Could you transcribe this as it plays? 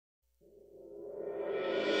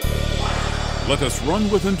Let us run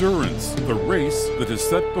with endurance the race that is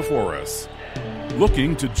set before us,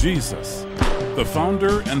 looking to Jesus, the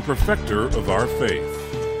founder and perfecter of our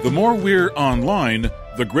faith. The more we're online,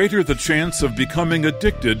 the greater the chance of becoming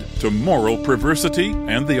addicted to moral perversity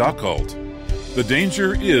and the occult. The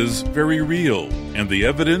danger is very real, and the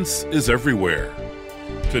evidence is everywhere.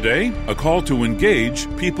 Today, a call to engage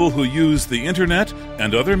people who use the internet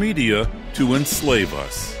and other media to enslave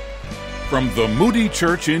us. From the Moody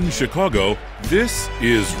Church in Chicago, this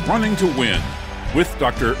is Running to Win with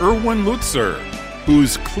Dr. Erwin Lutzer,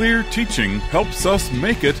 whose clear teaching helps us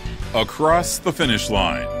make it across the finish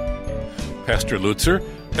line. Pastor Lutzer,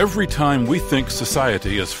 every time we think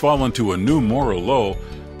society has fallen to a new moral low,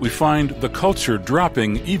 we find the culture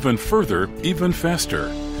dropping even further, even faster.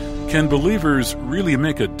 Can believers really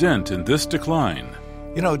make a dent in this decline?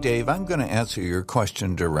 You know, Dave, I'm going to answer your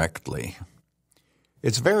question directly.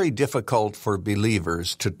 It's very difficult for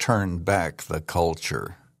believers to turn back the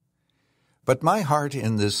culture. But my heart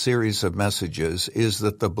in this series of messages is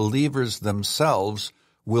that the believers themselves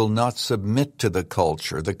will not submit to the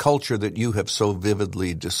culture that you have so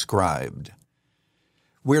vividly described.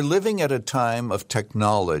 We're living at a time of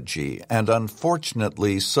technology, and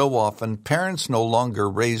unfortunately, so often, parents no longer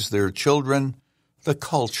raise their children, the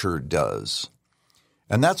culture does.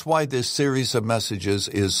 And that's why this series of messages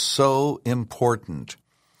is so important.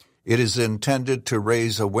 It is intended to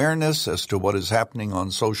raise awareness as to what is happening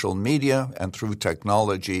on social media and through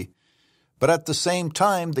technology. But at the same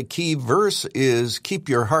time, the key verse is, keep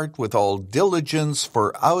your heart with all diligence,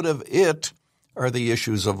 for out of it are the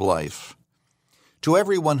issues of life. To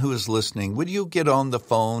everyone who is listening, would you get on the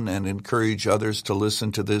phone and encourage others to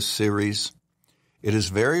listen to this series? It is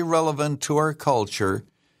very relevant to our culture,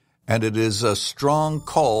 and it is a strong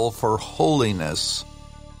call for holiness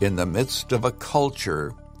in the midst of a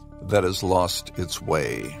culture that has lost its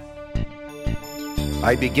way.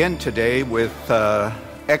 I begin today with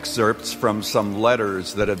excerpts from some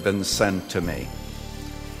letters that have been sent to me.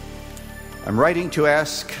 I'm writing to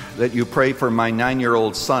ask that you pray for my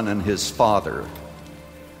 9-year-old son and his father.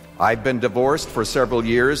 I've been divorced for several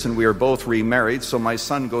years, and we are both remarried, so my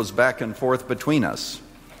son goes back and forth between us.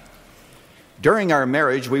 During our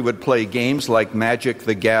marriage, we would play games like Magic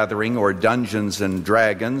the Gathering or Dungeons and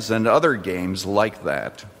Dragons and other games like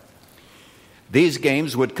that. These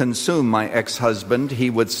games would consume my ex-husband.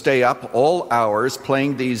 He would stay up all hours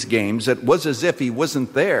playing these games. It was as if he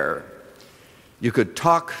wasn't there. You could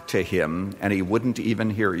talk to him, and he wouldn't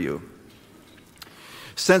even hear you.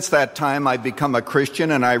 Since that time, I've become a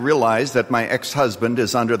Christian, and I realize that my ex-husband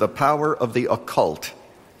is under the power of the occult.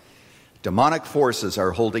 Demonic forces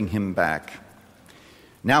are holding him back.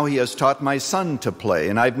 Now he has taught my son to play,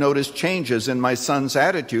 and I've noticed changes in my son's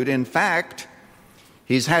attitude. In fact,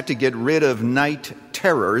 he's had to get rid of night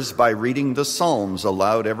terrors by reading the Psalms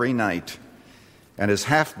aloud every night. And his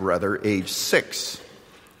half-brother, age 6,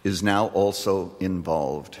 is now also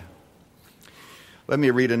involved. Let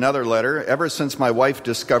me read another letter. Ever since my wife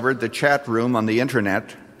discovered the chat room on the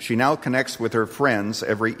internet, she now connects with her friends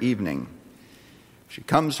every evening. She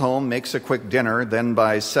comes home, makes a quick dinner, then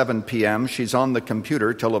by 7 p.m. she's on the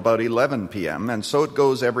computer till about 11 p.m., and so it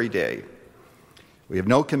goes every day. We have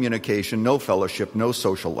no communication, no fellowship, no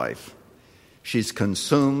social life. She's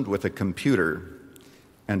consumed with a computer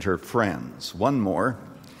and her friends. One more.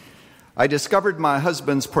 I discovered my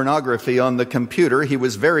husband's pornography on the computer. He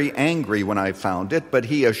was very angry when I found it, but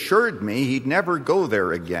he assured me he'd never go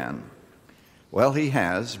there again. Well, he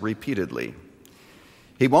has, repeatedly.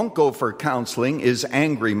 He won't go for counseling, is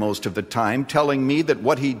angry most of the time, telling me that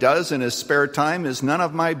what he does in his spare time is none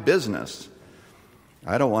of my business.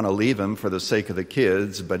 I don't want to leave him for the sake of the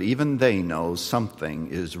kids, but even they know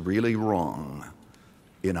something is really wrong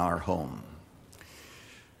in our home.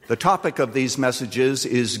 The topic of these messages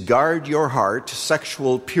is Guard Your Heart,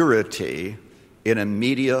 Sexual Purity in a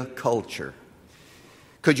Media Culture.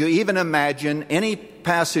 Could you even imagine any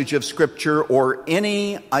passage of Scripture or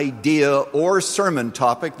any idea or sermon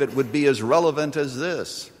topic that would be as relevant as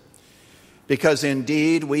this? Because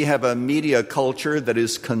indeed, we have a media culture that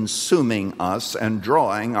is consuming us and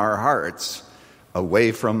drawing our hearts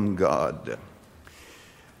away from God.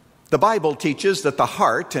 The Bible teaches that the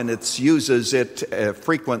heart, and it uses it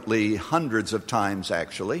frequently, hundreds of times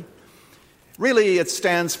actually, really it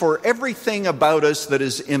stands for everything about us that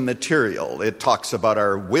is immaterial. It talks about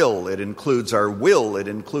our will, it includes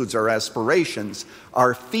our aspirations,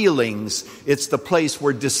 our feelings. It's the place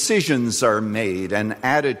where decisions are made and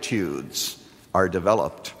attitudes are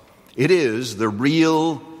developed. It is the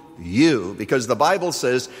real you, because the Bible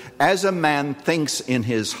says, as a man thinks in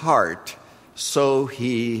his heart, so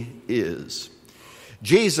he is.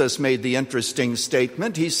 Jesus made the interesting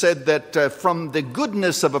statement. He said that from the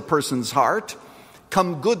goodness of a person's heart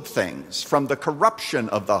come good things. From the corruption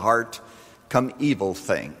of the heart come evil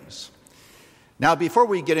things. Now, before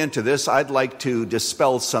we get into this, I'd like to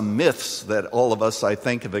dispel some myths that all of us, I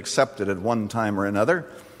think, have accepted at one time or another.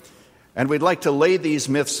 And we'd like to lay these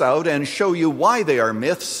myths out and show you why they are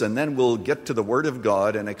myths, and then we'll get to the Word of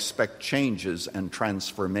God and expect changes and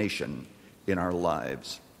transformation in our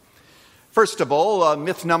lives. First of all,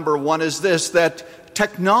 myth number one is this, that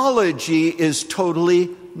technology is totally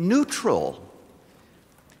neutral.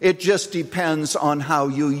 It just depends on how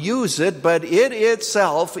you use it, but it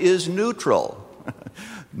itself is neutral.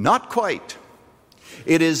 Not quite.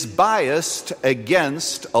 It is biased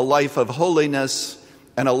against a life of holiness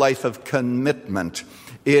and a life of commitment.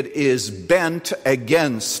 It is bent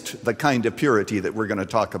against the kind of purity that we're going to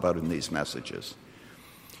talk about in these messages.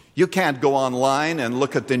 You can't go online and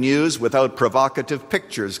look at the news without provocative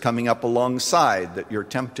pictures coming up alongside that you're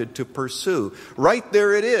tempted to pursue. Right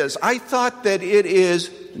there it is. I thought that it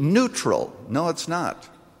is neutral. No, it's not.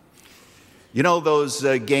 You know those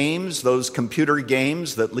games, those computer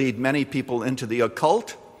games that lead many people into the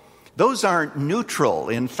occult? Those aren't neutral.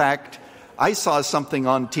 In fact, I saw something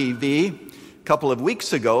on TV a couple of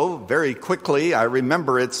weeks ago, very quickly. I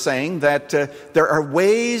remember it saying that there are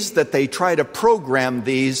ways that they try to program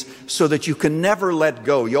these so that you can never let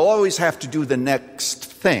go. You always have to do the next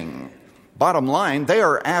thing. Bottom line, they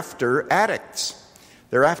are after addicts.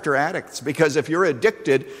 They're after addicts because if you're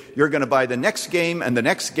addicted, you're going to buy the next game and the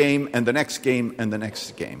next game and the next game and the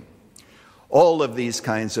next game. All of these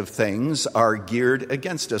kinds of things are geared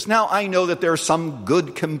against us. Now, I know that there are some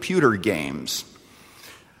good computer games.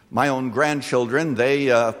 My own grandchildren,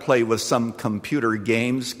 they play with some computer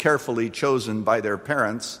games carefully chosen by their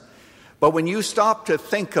parents. But when you stop to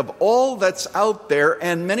think of all that's out there,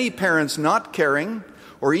 and many parents not caring,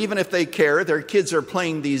 or even if they care, their kids are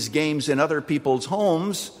playing these games in other people's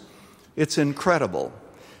homes, it's incredible.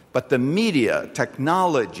 But the media,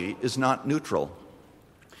 technology, is not neutral.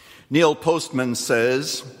 Neil Postman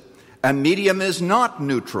says, a medium is not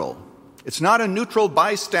neutral. It's not a neutral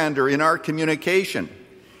bystander in our communication.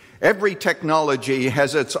 Every technology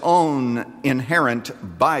has its own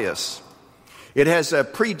inherent bias. It has a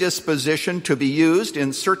predisposition to be used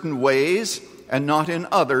in certain ways and not in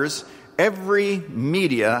others. Every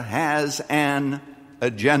media has an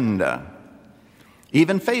agenda.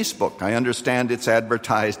 Even Facebook, I understand it's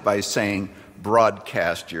advertised by saying,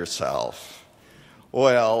 broadcast yourself.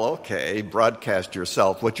 Well, okay, broadcast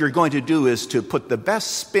yourself. What you're going to do is to put the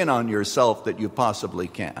best spin on yourself that you possibly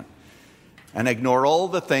can and ignore all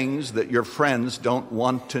the things that your friends don't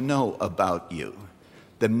want to know about you.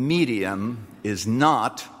 The medium is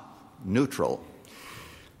not neutral.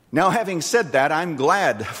 Now, having said that, I'm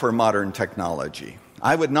glad for modern technology.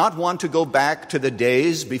 I would not want to go back to the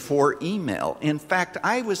days before email. In fact,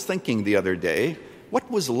 I was thinking the other day,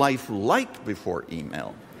 what was life like before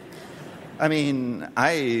email? I mean,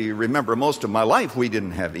 I remember most of my life we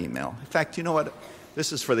didn't have email. In fact, you know what?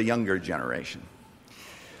 This is for the younger generation.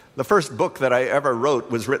 The first book that I ever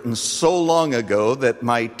wrote was written so long ago that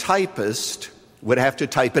my typist would have to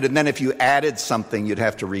type it, and then if you added something, you'd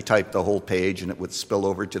have to retype the whole page, and it would spill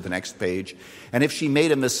over to the next page. And if she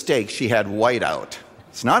made a mistake, she had whiteout.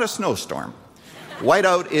 It's not a snowstorm.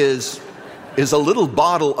 Whiteout is a little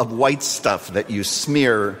bottle of white stuff that you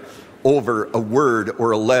smear over a word or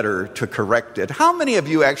a letter to correct it. How many of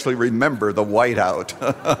you actually remember the whiteout?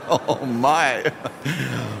 Oh, my.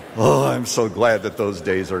 Oh, I'm so glad that those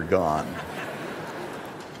days are gone.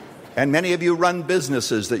 And many of you run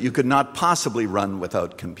businesses that you could not possibly run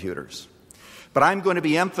without computers. But I'm going to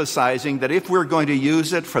be emphasizing that if we're going to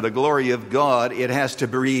use it for the glory of God, it has to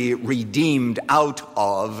be redeemed out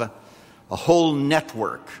of a whole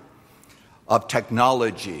network of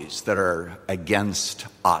technologies that are against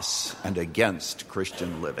us and against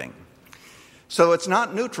Christian living. So it's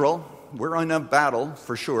not neutral. We're in a battle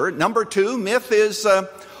for sure. Number two, myth is,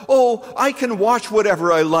 I can watch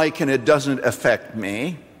whatever I like and it doesn't affect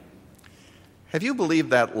me. Have you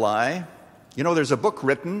believed that lie? You know, there's a book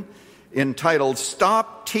written entitled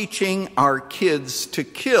Stop Teaching Our Kids to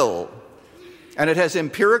Kill. And it has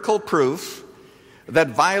empirical proof that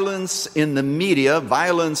violence in the media,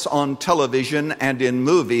 violence on television and in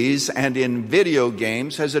movies and in video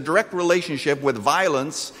games has a direct relationship with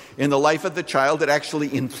violence in the life of the child. It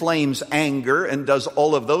actually inflames anger and does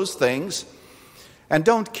all of those things. And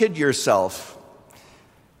don't kid yourself.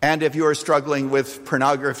 And if you're struggling with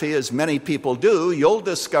pornography, as many people do, you'll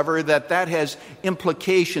discover that that has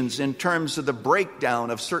implications in terms of the breakdown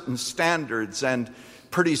of certain standards and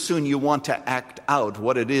Pretty soon you want to act out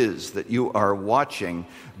what it is that you are watching.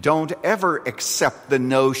 Don't ever accept the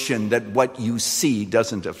notion that what you see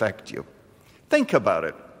doesn't affect you. Think about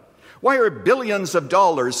it. Why are billions of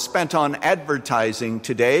dollars spent on advertising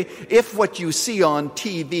today if what you see on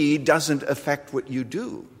TV doesn't affect what you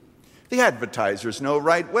do? The advertisers know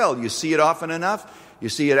right well. You see it often enough, you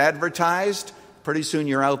see it advertised, pretty soon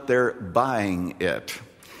you're out there buying it.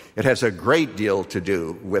 It has a great deal to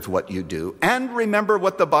do with what you do. And remember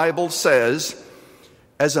what the Bible says,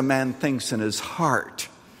 as a man thinks in his heart,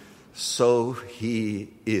 so he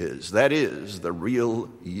is. That is the real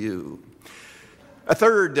you. A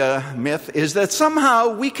third myth is that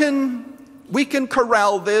somehow we can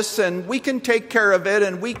corral this and we can take care of it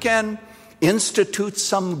and we can institute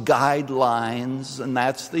some guidelines, and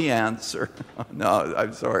that's the answer. No,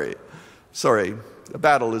 I'm sorry. Sorry, the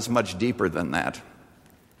battle is much deeper than that.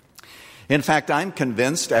 In fact, I'm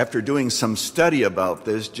convinced, after doing some study about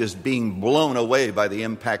this, just being blown away by the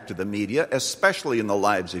impact of the media, especially in the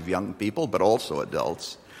lives of young people, but also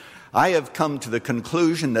adults, I have come to the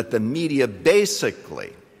conclusion that the media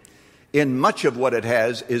basically, in much of what it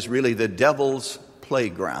has, is really the devil's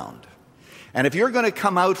playground. And if you're going to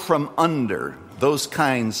come out from under those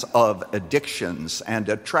kinds of addictions and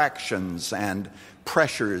attractions and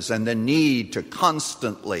pressures and the need to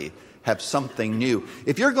constantly have something new,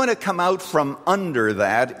 if you're going to come out from under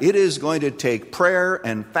that, it is going to take prayer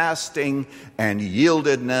and fasting and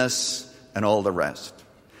yieldedness and all the rest.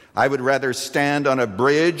 I would rather stand on a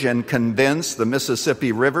bridge and convince the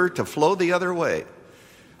Mississippi River to flow the other way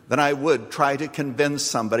than I would try to convince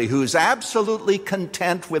somebody who's absolutely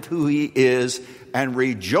content with who he is and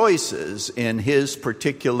rejoices in his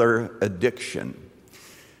particular addiction.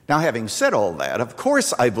 Now, having said all that, of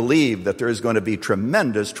course I believe that there is going to be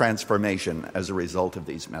tremendous transformation as a result of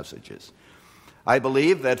these messages. I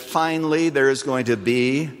believe that finally there is going to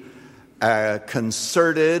be a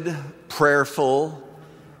concerted, prayerful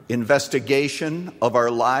investigation of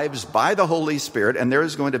our lives by the Holy Spirit, and there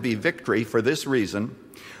is going to be victory for this reason.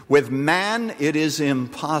 With man it is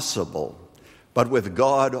impossible, but with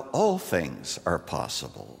God all things are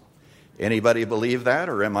possible. Anybody believe that,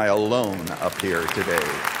 or am I alone up here today?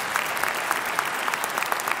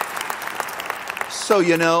 So,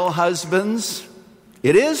 you know, husbands,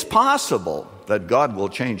 it is possible that God will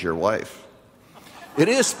change your wife. It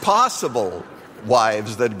is possible,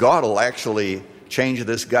 wives, that God will actually change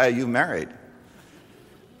this guy you married.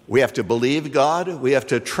 We have to believe God, we have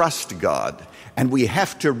to trust God, and we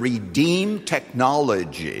have to redeem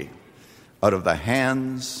technology out of the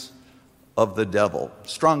hands of the devil.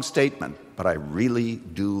 Strong statement, but I really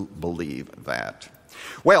do believe that.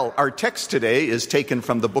 Well, our text today is taken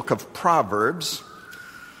from the book of Proverbs.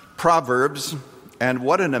 Proverbs, and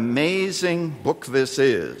what an amazing book this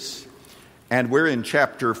is. And we're in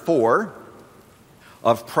chapter 4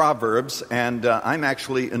 of Proverbs, and I'm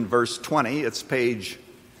actually in verse 20. It's page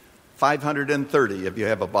 530 if you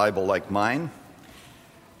have a Bible like mine.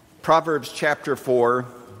 Proverbs chapter 4,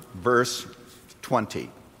 verse 20.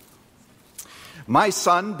 My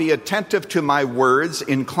son, be attentive to my words,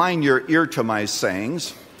 incline your ear to my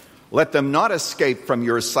sayings. Let them not escape from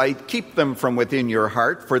your sight, keep them from within your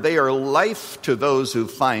heart, for they are life to those who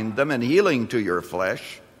find them and healing to your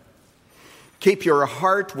flesh. Keep your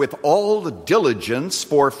heart with all diligence,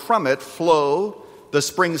 for from it flow the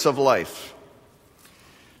springs of life.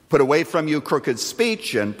 Put away from you crooked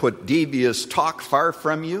speech and put devious talk far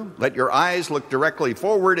from you. Let your eyes look directly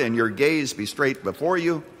forward and your gaze be straight before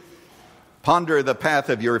you. Ponder the path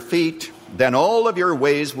of your feet, then all of your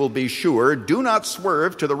ways will be sure. Do not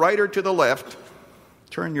swerve to the right or to the left.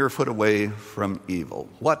 Turn your foot away from evil.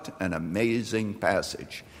 What an amazing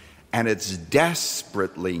passage. And it's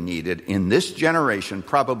desperately needed in this generation,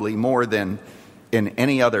 probably more than in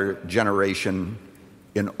any other generation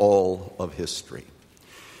in all of history.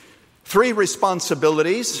 3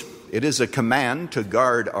 responsibilities. It is a command to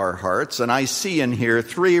guard our hearts, and I see in here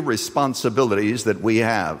 3 responsibilities that we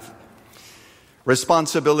have.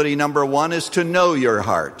 Responsibility number 1 is to know your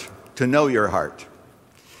heart. To know your heart.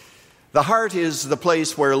 The heart is the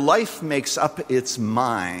place where life makes up its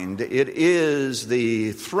mind. It is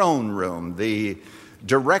the throne room, the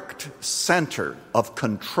direct center of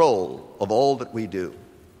control of all that we do.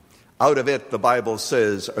 Out of it, the Bible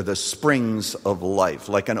says, are the springs of life.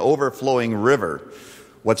 Like an overflowing river,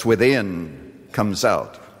 what's within comes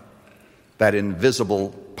out. That invisible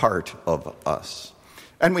part of us.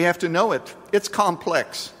 And we have to know it. It's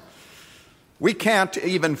complex. We can't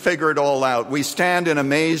even figure it all out. We stand in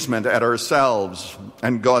amazement at ourselves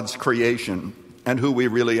and God's creation and who we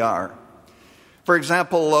really are. For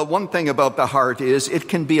example, one thing about the heart is it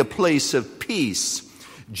can be a place of peace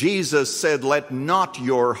Jesus said, "Let not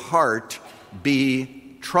your heart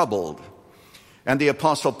be troubled." And the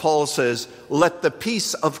Apostle Paul says, "Let the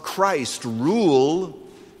peace of Christ rule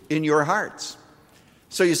in your hearts."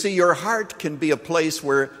 So you see, your heart can be a place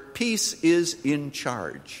where peace is in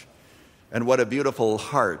charge. And what a beautiful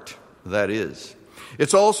heart that is.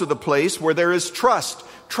 It's also the place where there is trust.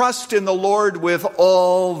 Trust in the Lord with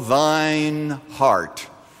all thine heart.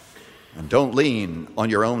 And don't lean on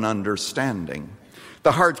your own understanding.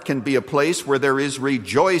 The heart can be a place where there is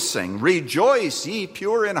rejoicing. Rejoice, ye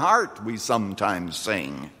pure in heart, we sometimes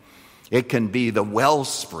sing. It can be the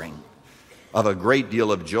wellspring of a great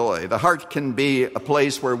deal of joy. The heart can be a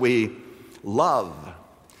place where we love.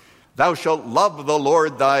 Thou shalt love the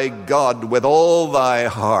Lord thy God with all thy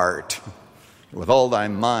heart, with all thy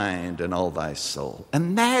mind and all thy soul.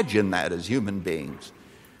 Imagine that as human beings.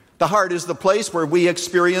 The heart is the place where we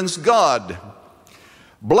experience God.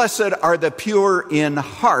 Blessed are the pure in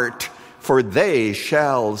heart, for they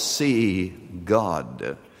shall see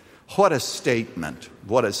God. What a statement.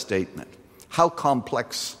 What a statement. How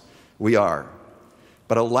complex we are.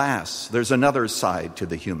 But alas, there's another side to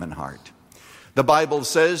the human heart. The Bible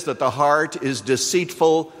says that the heart is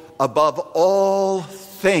deceitful above all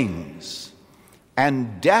things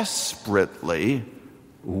and desperately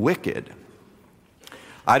wicked.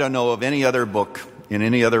 I don't know of any other book in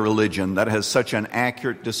any other religion that has such an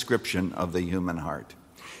accurate description of the human heart.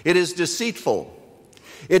 It is deceitful.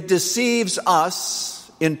 It deceives us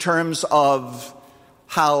in terms of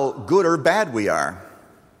how good or bad we are.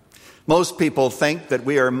 Most people think that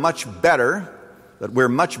we're much better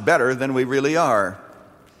than we really are.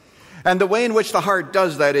 And the way in which the heart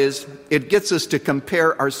does that is it gets us to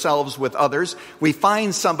compare ourselves with others. We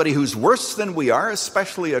find somebody who's worse than we are,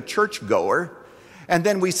 especially a churchgoer, and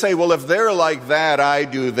then we say, well, if they're like that, I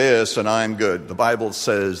do this and I'm good. The Bible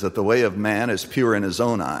says that the way of man is pure in his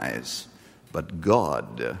own eyes, but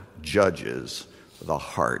God judges the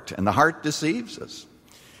heart, and the heart deceives us.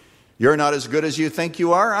 You're not as good as you think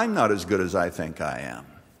you are. I'm not as good as I think I am.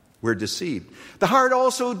 We're deceived. The heart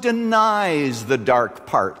also denies the dark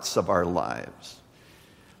parts of our lives.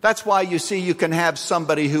 That's why you see you can have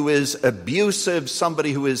somebody who is abusive,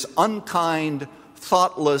 somebody who is unkind,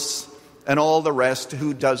 thoughtless, and all the rest,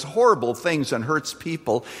 who does horrible things and hurts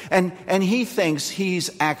people. And he thinks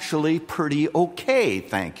he's actually pretty okay,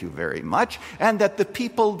 thank you very much, and that the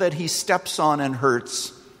people that he steps on and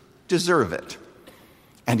hurts deserve it.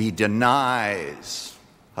 And he denies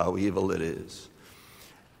how evil it is.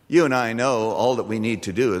 You and I know all that we need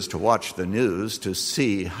to do is to watch the news to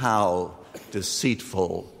see how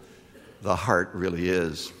deceitful the heart really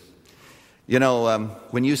is. You know,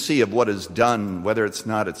 when you see of what is done, whether it's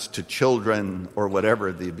to children or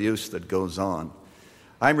whatever, the abuse that goes on,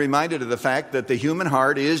 I'm reminded of the fact that the human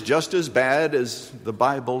heart is just as bad as the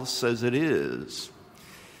Bible says it is.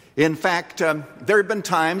 In fact, there have been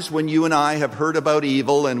times when you and I have heard about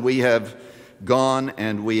evil and we have gone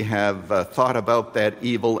and we have thought about that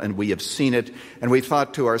evil and we have seen it and we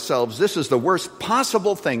thought to ourselves, this is the worst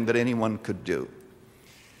possible thing that anyone could do.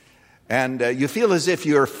 And you feel as if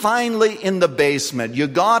you're finally in the basement. You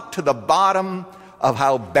got to the bottom of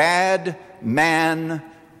how bad man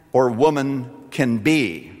or woman can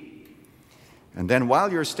be. And then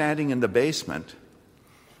while you're standing in the basement,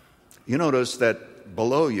 you notice that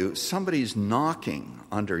below you, somebody's knocking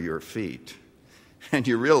under your feet. And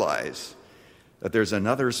you realize that there's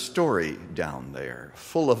another story down there,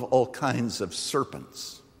 full of all kinds of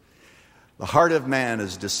serpents. The heart of man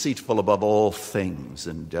is deceitful above all things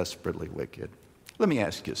and desperately wicked. Let me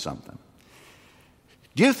ask you something.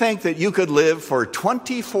 Do you think that you could live for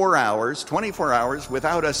 24 hours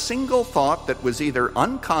without a single thought that was either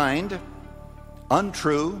unkind,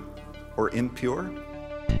 untrue, or impure?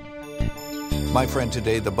 My friend,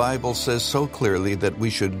 today the Bible says so clearly that we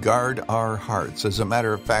should guard our hearts. As a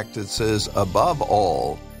matter of fact, it says, above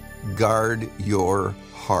all, guard your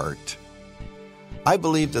heart. I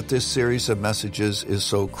believe that this series of messages is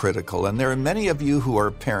so critical, and there are many of you who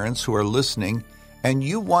are parents who are listening, and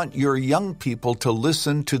you want your young people to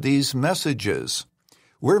listen to these messages.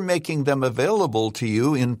 We're making them available to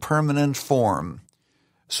you in permanent form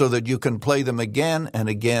so that you can play them again and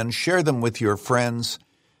again, share them with your friends,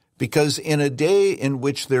 because in a day in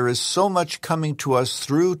which there is so much coming to us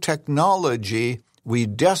through technology, we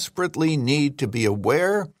desperately need to be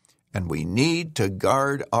aware and we need to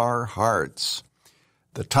guard our hearts.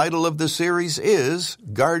 The title of the series is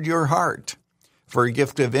Guard Your Heart. For a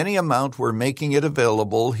gift of any amount, we're making it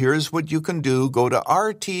available. Here's what you can do. Go to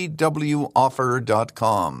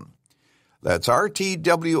rtwoffer.com. That's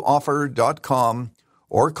rtwoffer.com,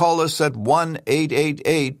 or call us at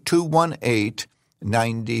 1-888-218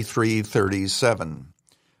 9337.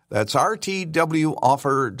 That's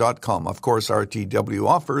rtwoffer.com. Of course,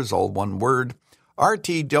 RTWoffer is all one word.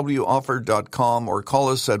 rtwoffer.com, or call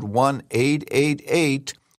us at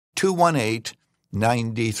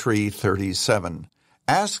 1-888-218-9337.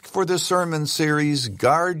 Ask for the sermon series,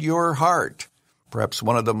 Guard Your Heart, perhaps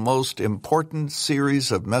one of the most important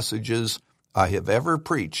series of messages I have ever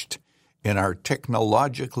preached in our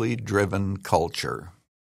technologically driven culture.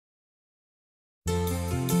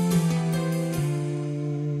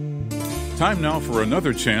 Time now for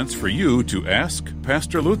another chance for you to ask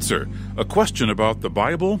Pastor Lutzer a question about the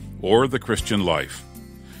Bible or the Christian life.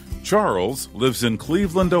 Charles lives in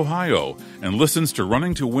Cleveland, Ohio, and listens to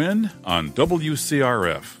Running to Win on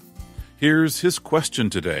WCRF. Here's his question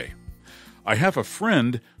today. I have a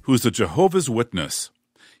friend who's a Jehovah's Witness.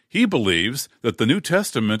 He believes that the New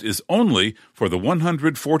Testament is only for the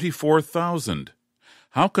 144,000.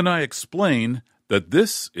 How can I explain that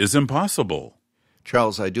this is impossible?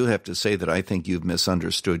 Charles, I do have to say that I think you've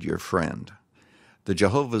misunderstood your friend. The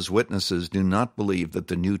Jehovah's Witnesses do not believe that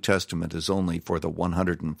the New Testament is only for the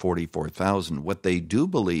 144,000. What they do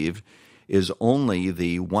believe is only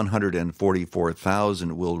the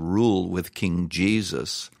 144,000 will rule with King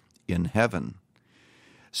Jesus in heaven.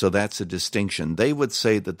 So that's a distinction. They would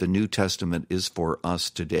say that the New Testament is for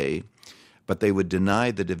us today, but they would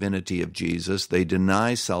deny the divinity of Jesus. They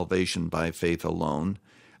deny salvation by faith alone.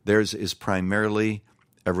 Theirs is primarily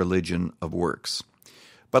a religion of works.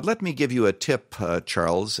 But let me give you a tip,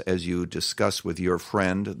 Charles, as you discuss with your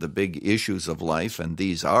friend the big issues of life, and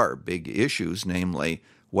these are big issues, namely,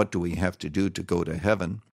 what do we have to do to go to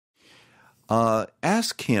heaven?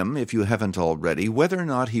 Ask him, if you haven't already, whether or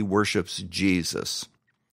not he worships Jesus.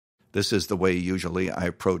 This is the way usually I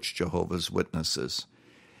approach Jehovah's Witnesses.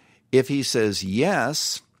 If he says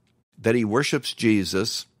yes, that he worships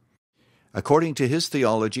Jesus, according to his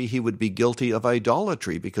theology, he would be guilty of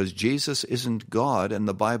idolatry because Jesus isn't God, and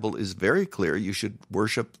the Bible is very clear you should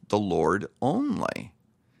worship the Lord only.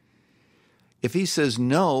 If he says,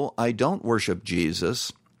 no, I don't worship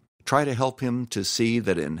Jesus, try to help him to see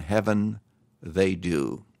that in heaven they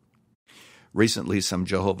do. Recently, some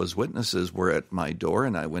Jehovah's Witnesses were at my door,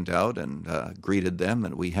 and I went out and greeted them,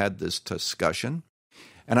 and we had this discussion.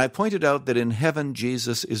 And I pointed out that in heaven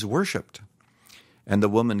Jesus is worshipped. And the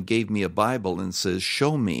woman gave me a Bible and says,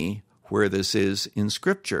 show me where this is in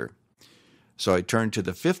Scripture. So I turned to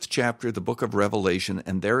the 5th chapter of the book of Revelation,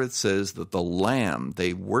 and there it says that the Lamb,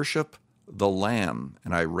 they worship the Lamb.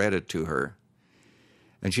 And I read it to her.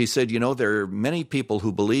 And she said, there are many people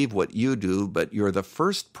who believe what you do, but you're the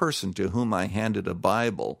first person to whom I handed a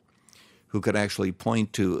Bible who could actually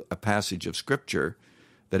point to a passage of Scripture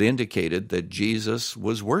that indicated that Jesus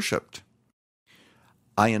was worshipped.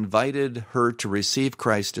 I invited her to receive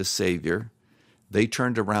Christ as Savior. They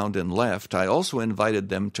turned around and left. I also invited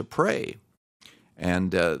them to pray.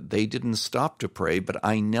 And they didn't stop to pray, but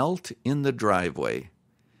I knelt in the driveway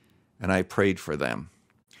and I prayed for them,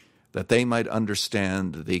 that they might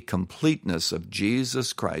understand the completeness of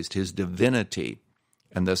Jesus Christ, his divinity,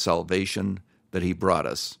 and the salvation that he brought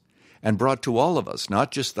us, and brought to all of us,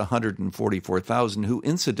 not just the 144,000 who,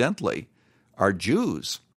 incidentally, are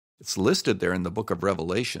Jews. It's listed there in the book of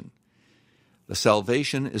Revelation. The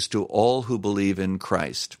salvation is to all who believe in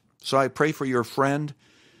Christ. So I pray for your friend.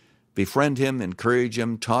 Befriend him, encourage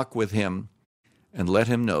him, talk with him, and let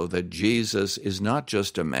him know that Jesus is not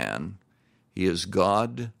just a man. He is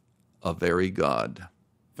God, a very God.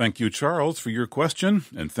 Thank you, Charles, for your question,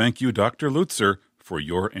 and thank you, Dr. Lutzer, for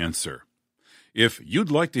your answer. If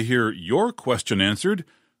you'd like to hear your question answered,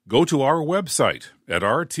 go to our website at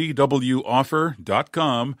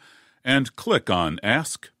rtwoffer.com and click on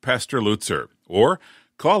Ask Pastor Lutzer, or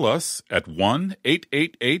call us at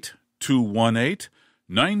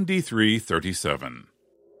 1-888-218-9337.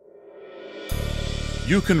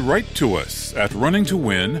 You can write to us at Running to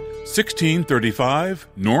Win, 1635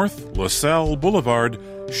 North LaSalle Boulevard,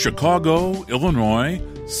 Chicago, Illinois,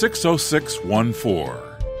 60614.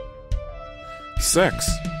 Sex,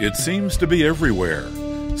 it seems to be everywhere.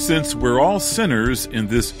 Since we're all sinners in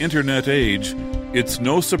this internet age, it's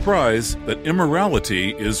no surprise that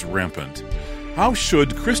immorality is rampant. How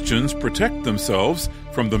should Christians protect themselves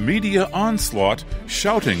from the media onslaught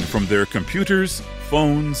shouting from their computers,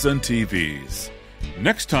 phones, and TVs?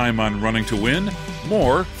 Next time on Running to Win,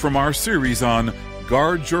 more from our series on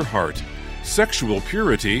Guard Your Heart, Sexual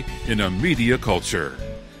Purity in a Media Culture.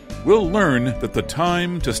 We'll learn that the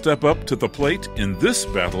time to step up to the plate in this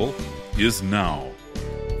battle is now.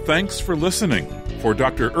 Thanks for listening. For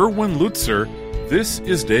Dr. Erwin Lutzer, this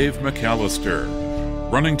is Dave McAllister.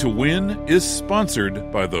 Running to Win is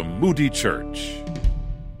sponsored by the Moody Church.